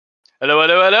Hello,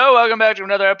 hello, hello. Welcome back to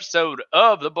another episode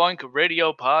of the Boink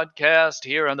Radio Podcast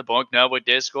here on the Boink Network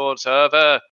Discord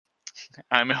server.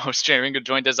 I'm your host, Jay Ringo,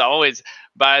 joined as always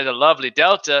by the lovely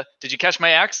Delta. Did you catch my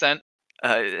accent?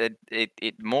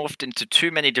 It morphed into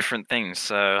too many different things,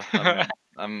 so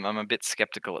I'm a bit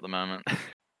skeptical at the moment.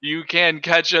 You can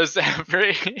catch us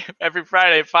every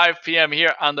Friday at 5 p.m.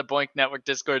 here on the Boink Network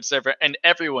Discord server, and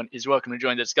everyone is welcome to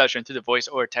join the discussion through the voice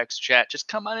or text chat. Just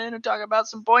come on in and talk about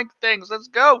some Boink things. Let's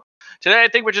go. Today, I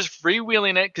think we're just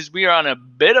freewheeling it because we are on a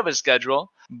bit of a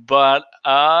schedule, but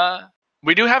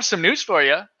we do have some news for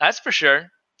you. That's for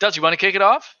sure. Does you want to kick it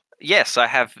off? Yes, I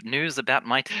have news about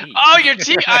my tea. Oh, your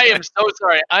tea! I am so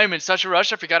sorry. I am in such a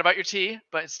rush. I forgot about your tea,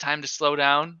 but it's time to slow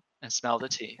down and smell the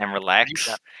tea. And relax,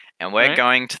 and we're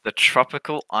going to the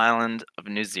tropical island of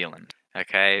New Zealand.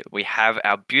 Okay, we have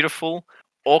our beautiful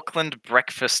Auckland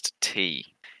breakfast tea.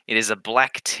 It is a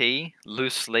black tea,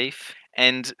 loose leaf,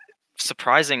 and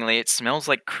surprisingly, it smells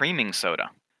like creaming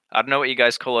soda. I don't know what you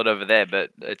guys call it over there,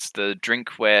 but it's the drink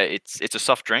where it's a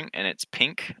soft drink and it's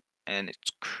pink and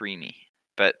it's creamy.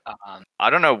 But I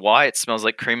don't know why it smells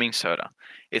like creaming soda.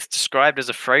 It's described as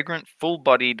a fragrant,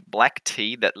 full-bodied black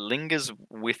tea that lingers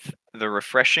with the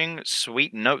refreshing,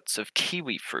 sweet notes of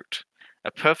kiwi fruit.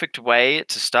 A perfect way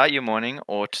to start your morning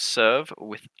or to serve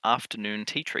with afternoon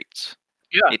tea treats.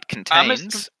 Yeah. It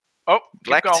contains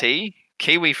black tea,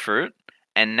 kiwi fruit,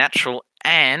 and natural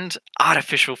and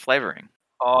artificial flavoring.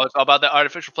 Oh, it's all about the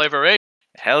artificial flavor, right?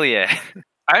 Hell yeah.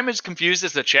 I'm as confused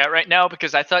as the chat right now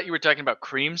because I thought you were talking about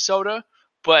cream soda,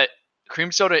 but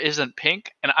cream soda isn't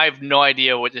pink, and I have no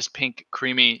idea what this pink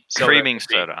creamy soda Creaming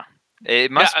soda.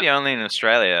 It must be only in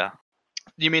Australia.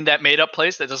 You mean that made-up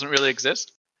place that doesn't really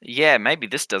exist? Yeah, maybe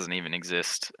this doesn't even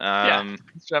exist.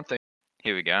 Something.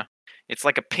 Here we go. It's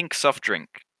like a pink soft drink,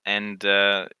 and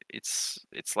it's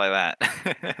like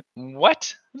that.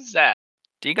 What is that?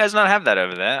 Do you guys not have that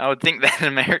over there? I would think that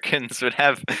Americans would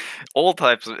have all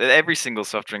types of every single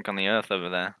soft drink on the earth over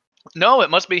there. No,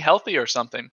 it must be healthy or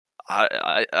something.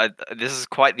 This is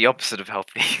quite the opposite of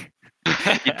healthy.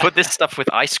 You'd put this stuff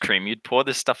with ice cream. You'd pour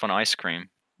this stuff on ice cream.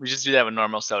 We just do that with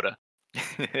normal soda.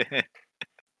 All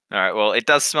right, well, it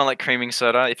does smell like creaming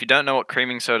soda. If you don't know what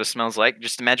creaming soda smells like,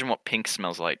 just imagine what pink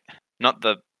smells like. Not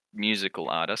the musical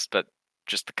artist, but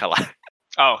just the color.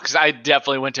 Oh, because I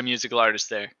definitely went to musical artist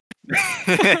there.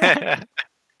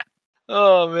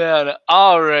 Oh, man.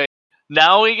 All right.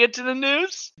 Now we get to the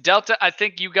news. Delta, I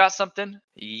think you got something.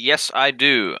 Yes, I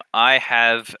do. I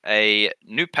have a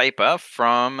new paper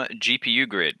from GPU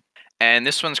Grid, and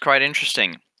this one's quite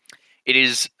interesting. It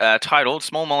is titled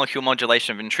Small Molecule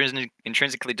Modulation of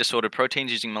Intrinsically Disordered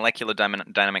Proteins Using Molecular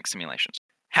Dynamic Simulations.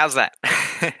 How's that?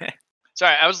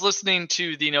 Sorry, I was listening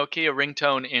to the Nokia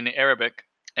ringtone in Arabic,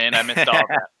 and I missed all of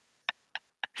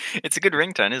that. It's a good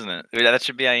ringtone, isn't it? That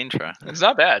should be our intro. It's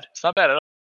not bad. It's not bad at all.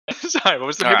 Sorry, what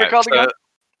was the paper called again?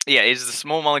 Yeah, it is the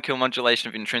small molecule modulation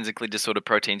of intrinsically disordered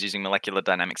proteins using molecular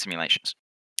dynamic simulations.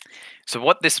 So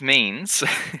what this means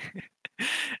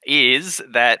is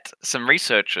that some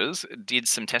researchers did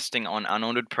some testing on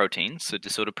unordered proteins, so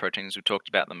disordered proteins, we talked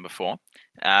about them before.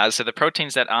 So the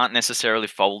proteins that aren't necessarily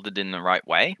folded in the right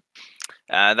way.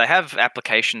 They have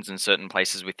applications in certain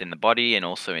places within the body and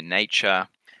also in nature.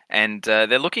 And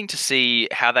they're looking to see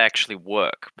how they actually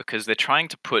work because they're trying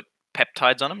to put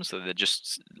peptides on them. So they're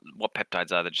just, what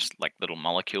peptides are? They're just like little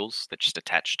molecules that just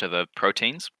attach to the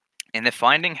proteins. And they're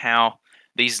finding how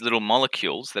these little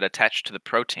molecules that attach to the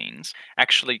proteins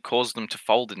actually cause them to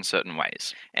fold in certain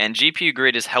ways. And GPU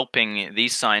Grid is helping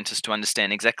these scientists to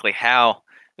understand exactly how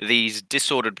these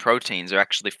disordered proteins are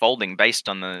actually folding based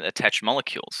on the attached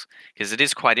molecules, because it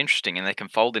is quite interesting and they can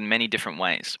fold in many different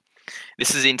ways.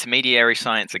 This is intermediary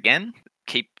science again.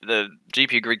 The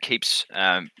GPU Grid keeps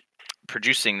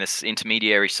producing this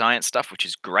intermediary science stuff, which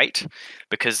is great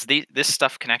because this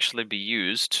stuff can actually be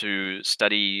used to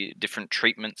study different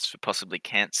treatments for possibly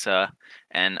cancer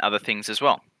and other things as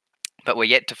well. But we're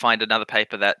yet to find another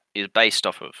paper that is based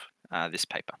off of this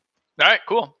paper. All right,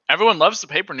 cool. Everyone loves the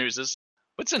paper newses.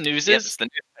 What's the news Yes, it's the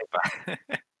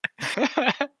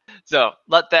newspaper. So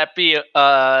let that be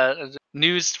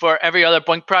news for every other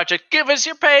Boink project. Give us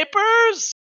your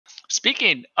papers!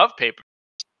 Speaking of paper,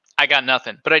 I got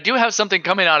nothing. But I do have something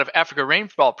coming out of Africa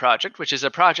Rainfall Project, which is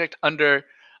a project under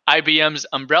IBM's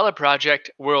umbrella project,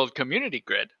 World Community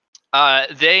Grid.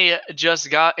 They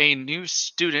just got a new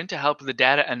student to help with the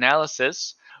data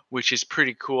analysis, which is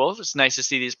pretty cool. It's nice to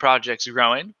see these projects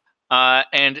growing.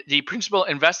 And the principal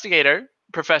investigator,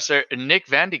 Professor Nick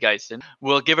Van de Geysen,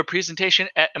 will give a presentation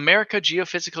at America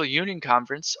Geophysical Union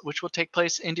Conference, which will take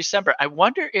place in December. I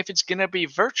wonder if it's going to be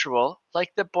virtual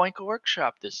like the Boink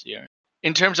workshop this year.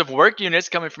 In terms of work units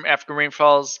coming from African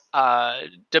Rainfalls,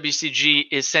 WCG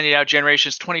is sending out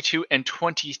generations 22 and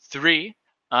 23.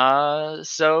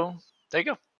 So there you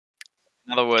go.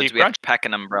 In other words, Keep we have to pack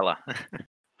an umbrella.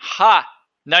 Ha!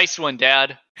 Nice one,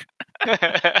 Dad.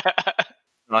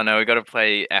 Oh no, we got to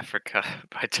play Africa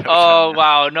by Toto. Oh,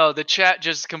 wow. No, the chat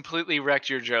just completely wrecked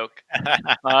your joke.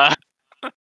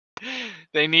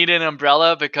 They need an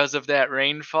umbrella because of that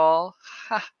rainfall.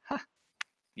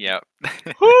 Yep.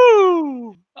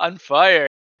 Woo! On fire.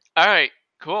 All right,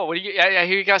 cool. What do you? I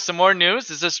hear you got some more news.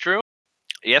 Is this true?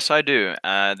 Yes, I do.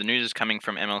 The news is coming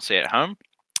from MLC at Home.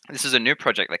 This is a new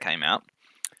project that came out,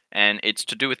 and it's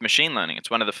to do with machine learning. It's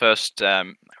one of the first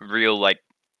real, like,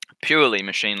 purely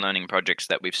machine learning projects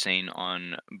that we've seen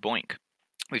on BOINC.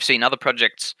 We've seen other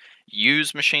projects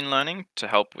use machine learning to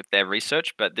help with their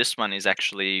research, but this one is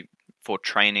actually for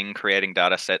training, creating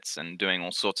data sets, and doing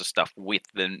all sorts of stuff with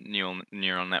the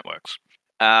neural networks.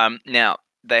 Now,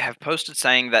 they have posted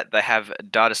saying that they have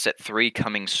dataset 3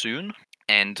 coming soon,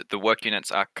 and the work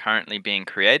units are currently being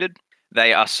created.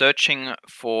 They are searching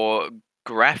for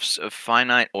graphs of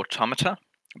finite automata.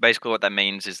 Basically, what that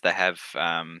means is they have,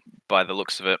 by the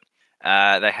looks of it,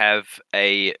 they have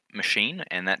a machine,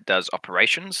 and that does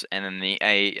operations, and then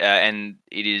and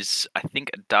it is, I think,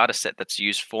 a data set that's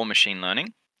used for machine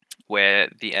learning, where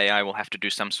the AI will have to do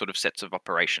some sort of sets of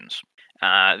operations.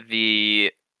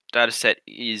 The data set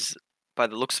is, by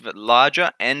the looks of it,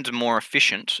 larger and more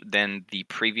efficient than the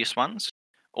previous ones.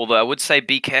 Although I would say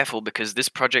be careful, because this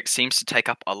project seems to take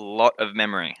up a lot of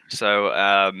memory. So,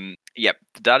 yep,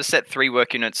 the dataset 3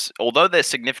 work units, although they're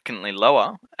significantly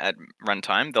lower at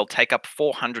runtime, they'll take up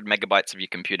 400 megabytes of your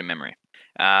computer memory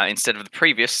instead of the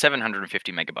previous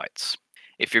 750 megabytes.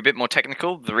 If you're a bit more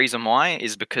technical, the reason why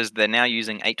is because they're now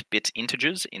using 8-bit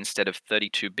integers instead of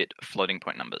 32-bit floating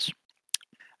point numbers.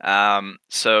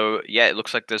 So yeah, it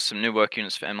looks like there's some new work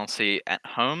units for MLC at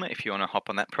Home. If you want to hop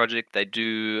on that project, they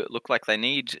do look like they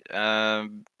need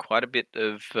quite a bit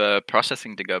of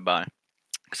processing to go by.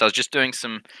 Because I was just doing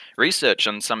some research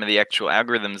on some of the actual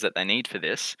algorithms that they need for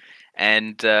this,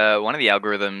 and one of the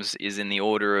algorithms is in the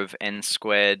order of n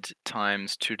squared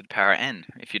times 2 to the power n.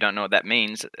 If you don't know what that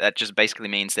means, that just basically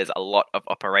means there's a lot of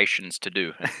operations to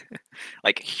do,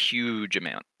 like huge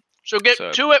amount. So get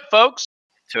to it, folks.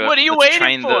 What are you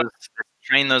waiting for?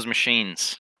 Train those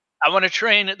machines. I want to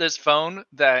train this phone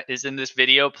that is in this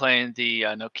video playing the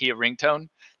Nokia ringtone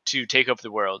to take over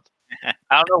the world.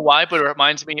 I don't know why, but it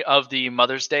reminds me of the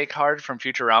Mother's Day card from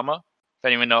Futurama. If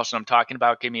anyone knows what I'm talking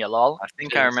about, give me a lol. I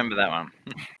think I remember that one.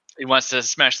 He wants to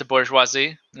smash the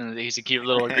bourgeoisie, and he's a cute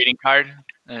little greeting card,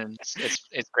 and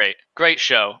it's great. Great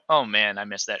show. Oh man, I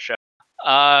miss that show.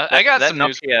 I got some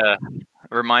news. Nokia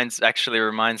reminds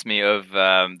me of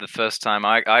the first time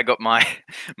I got my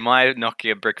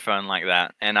Nokia brick phone like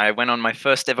that, and I went on my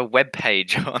first ever web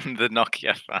page on the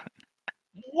Nokia phone.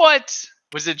 What?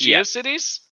 Was it Yeah.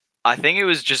 GeoCities? I think it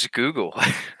was just Google.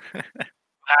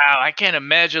 Wow, I can't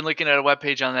imagine looking at a web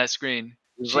page on that screen.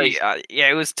 Yeah,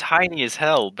 it was tiny as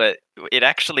hell, but it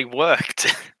actually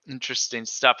worked. Interesting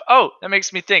stuff. Oh, that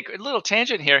makes me think. A little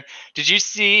tangent here. Did you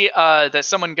see that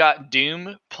someone got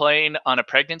Doom playing on a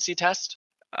pregnancy test?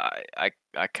 I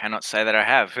cannot say that I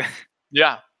have.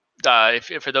 Yeah.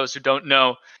 If for those who don't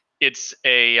know, it's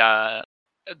a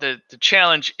the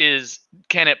challenge is,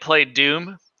 can it play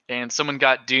Doom? And someone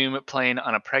got Doom playing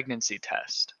on a pregnancy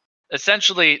test.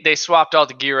 Essentially, they swapped all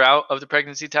the gear out of the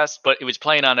pregnancy test, but it was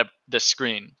playing on the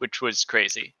screen, which was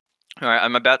crazy. All right,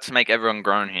 I'm about to make everyone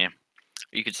groan here.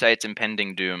 You could say it's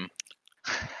impending doom.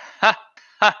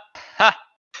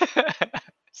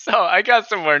 So I got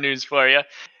some more news for you.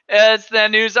 It's the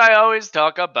news I always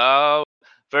talk about.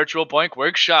 Virtual BOINC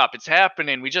Workshop. It's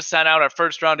happening. We just sent out our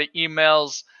first round of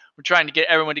emails. We're trying to get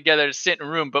everyone together to sit in a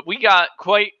room, but we got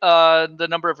quite the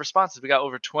number of responses. We got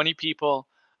over 20 people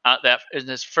that in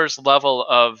this first level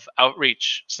of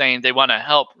outreach saying they want to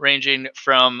help, ranging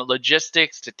from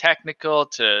logistics to technical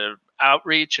to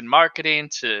outreach and marketing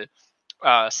to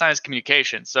science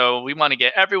communication. So we want to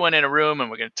get everyone in a room and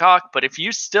we're going to talk. But if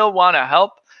you still want to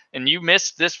help and you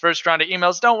missed this first round of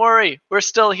emails, don't worry. We're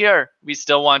still here. We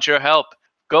still want your help.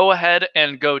 Go ahead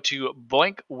and go to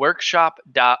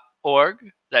boincworkshop.org.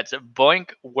 That's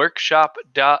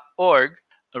boincworkshop.org.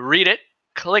 Read it,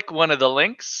 click one of the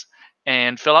links,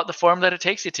 and fill out the form that it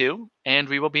takes you to, and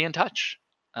we will be in touch.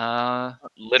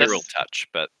 Literal touch,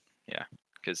 but yeah,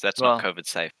 because that's not COVID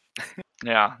safe.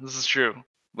 Yeah, this is true.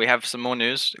 We have some more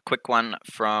news. A quick one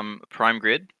from Prime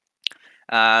Grid.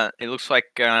 It looks like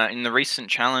in the recent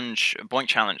challenge, BOINC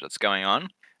challenge that's going on,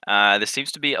 There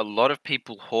seems to be a lot of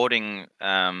people hoarding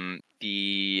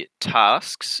the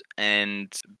tasks,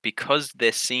 and because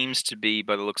there seems to be,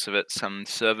 by the looks of it, some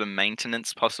server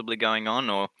maintenance possibly going on,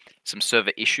 or some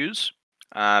server issues.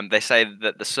 They say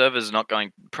that the server's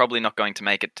probably not going to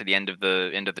make it to the end of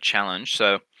the challenge.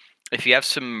 So, if you have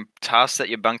some tasks that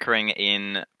you're bunkering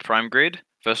in Prime Grid,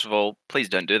 first of all, please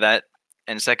don't do that,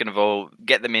 and second of all,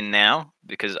 get them in now,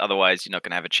 because otherwise you're not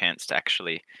going to have a chance to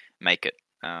actually make it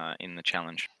in the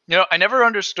challenge. I never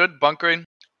understood bunkering,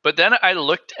 but then I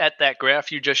looked at that graph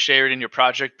you just shared in your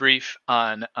project brief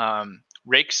on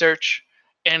Rake Search,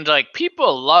 and like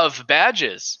people love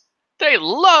badges. They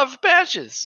love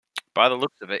badges. By the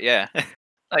looks of it, yeah.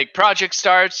 Like project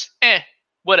starts,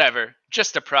 whatever,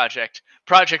 just a project.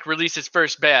 Project releases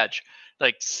first badge,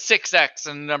 like 6x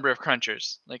in the number of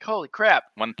crunchers. Like holy crap,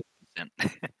 1%.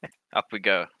 Up we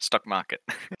go. Stock market.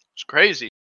 it's crazy.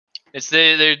 It's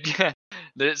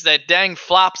there's that dang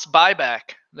flops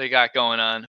buyback they got going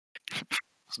on.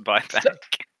 Buyback.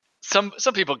 Some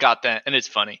people got that, and it's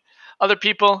funny. Other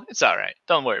people, it's all right.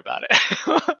 Don't worry about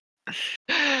it.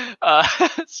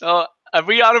 So, are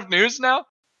we out of news now?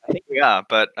 I think we are,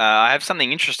 but I have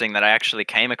something interesting that I actually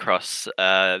came across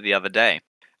the other day.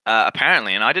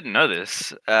 Apparently, and I didn't know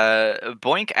this,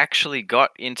 Boink actually got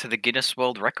into the Guinness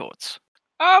World Records.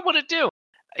 What'd it do?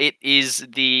 It is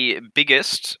the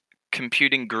biggest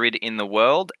computing grid in the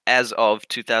world as of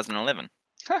 2011.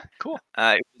 Cool.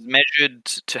 It was measured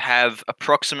to have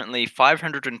approximately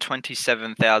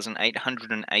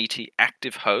 527,880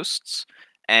 active hosts,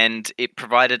 and it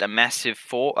provided a massive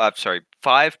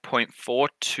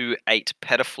 5.428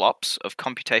 petaflops of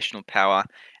computational power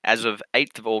as of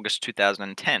 8th of August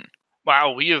 2010.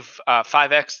 Wow, we have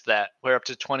 5x that. We're up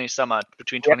to 20 some odd,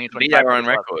 between 20 and 25. Beat our own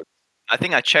record. I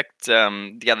think I checked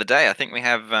the other day. I think we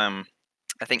have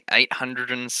 800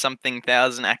 and something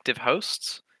thousand active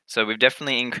hosts. So we've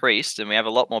definitely increased, and we have a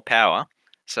lot more power.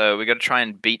 So we got to try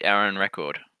and beat our own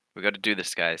record. We got to do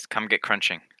this, guys. Come get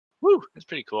crunching. Woo, that's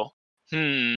pretty cool.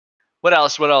 What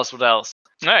else? All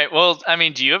right. Well, I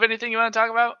mean, do you have anything you want to talk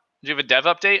about? Do you have a dev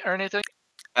update or anything?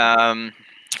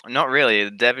 Not really.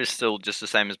 The dev is still just the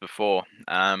same as before.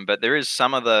 But there is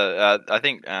some of the. I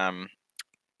think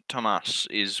Thomas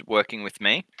is working with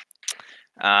me,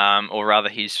 or rather,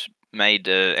 he's made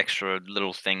an extra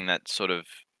little thing that sort of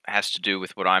has to do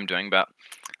with what I'm doing, but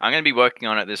I'm going to be working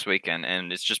on it this weekend,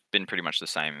 and it's just been pretty much the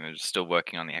same. We're still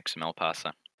working on the XML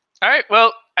parser. All right.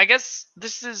 Well, I guess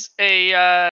this is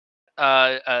the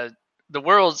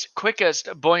world's quickest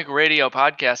Boink radio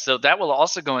podcast, so that will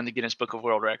also go in the Guinness Book of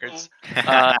World Records.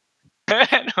 We'll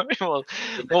wrap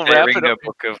it up.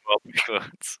 Book of World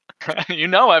Records.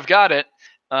 I've got it.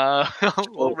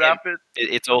 We'll wrap it.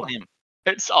 It's all him.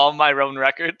 It's all my own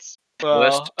records.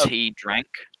 Worst tea drank.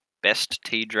 Best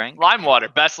tea drank. Lime water.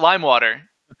 Best lime water.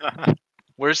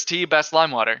 Worst tea. Best lime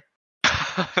water.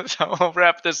 So we'll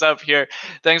wrap this up here.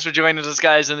 Thanks for joining us,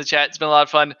 guys, in the chat. It's been a lot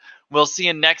of fun. We'll see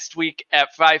you next week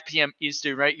at 5 p.m.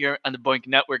 Eastern right here on the Boink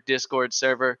Network Discord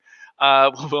server.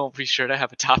 We'll be sure to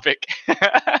have a topic.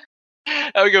 Have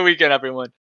a good weekend,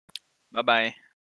 everyone. Bye-bye.